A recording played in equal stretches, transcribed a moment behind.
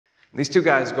These two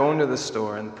guys go into the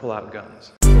store and pull out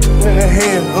guns. In the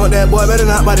hand, that boy better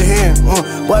not by the hand.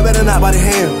 Boy better not by the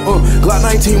hand. Glock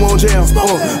 19 won't jam.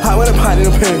 High with a pot in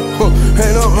the pan.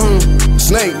 Hand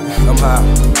snake. I'm high.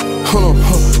 Hold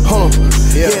on.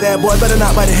 Yeah, that boy better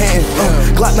not by the hand.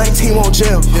 Glock 19 won't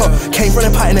jam. Came from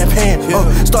that pot in that pan.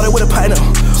 Started with a pot in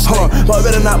the. Boy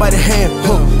better not by the hand.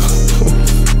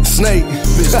 Snake.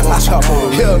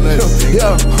 Bigsmokechapo.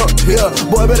 Yeah.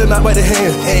 Boy better not by the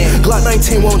hand. Glock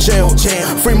 19 won't jam.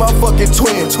 Free my fucking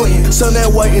twin. Sun that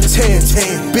white and tan.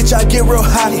 Bitch, I get real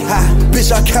hot.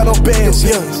 Bitch, I count on bands.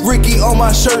 Ricky on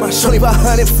my shirt.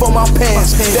 2500 for my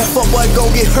pants. That fuck boy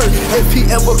gon' get hurt if he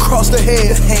ever cross the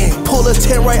head. Pull a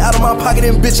 10 right out of my pocket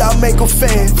and bitch, I make a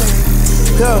fan.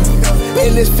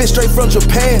 And this fish straight from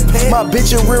Japan. My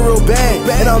bitch in real bad.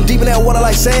 And I'm deep in that water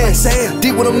like sand.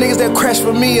 Deep with them niggas that crash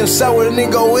for me and south where the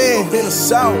nigga go in the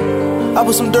south. I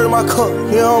put some dirt in my cup.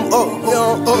 Yeah, I'm up.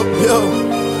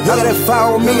 I got that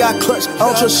fire on me, I clutch. I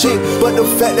don't trust shit, but the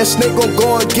fact that Snake gon'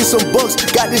 go and get some bucks.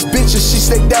 Got this bitch and she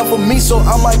stay down for me, so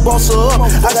I might boss her up.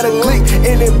 I got a click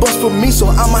and it bust for me, so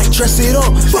I might dress it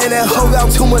up. And that hoe got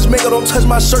too much makeup, don't touch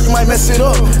my shirt, you might mess it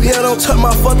up. Yeah, don't touch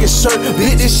my fucking shirt,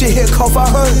 bitch. This shit here cost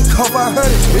 500,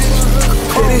 bitch.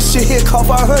 Yeah, this shit here cost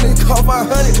 500,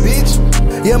 bitch.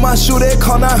 Yeah, my shoe that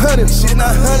cost 900, shit 900.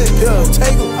 Yeah,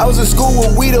 take it. I was in school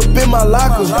with weed up in my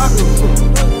locker.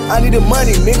 I need the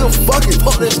money, nigga, fuck it.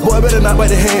 This boy better not by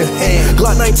the hand.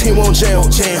 Glock 19 won't jam.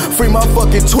 Free my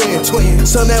fucking twin.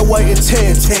 Sun that white and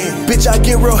tan. Bitch, I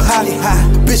get real hot.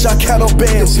 Bitch, I count on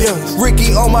bands.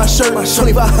 Ricky on my shirt.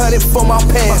 2500 for my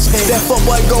pants. That fuck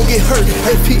boy gon' get hurt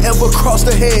if he ever cross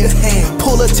the head.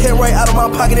 Pull a 10 right out of my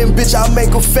pocket and bitch, I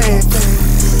make a fan.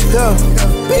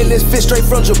 And this fish straight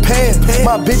from Japan.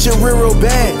 My bitch in real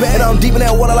bad. And I'm deep in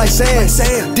that water like sand.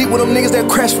 Deep with them niggas that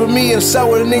crash for me and south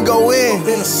where the nigga go in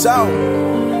the south.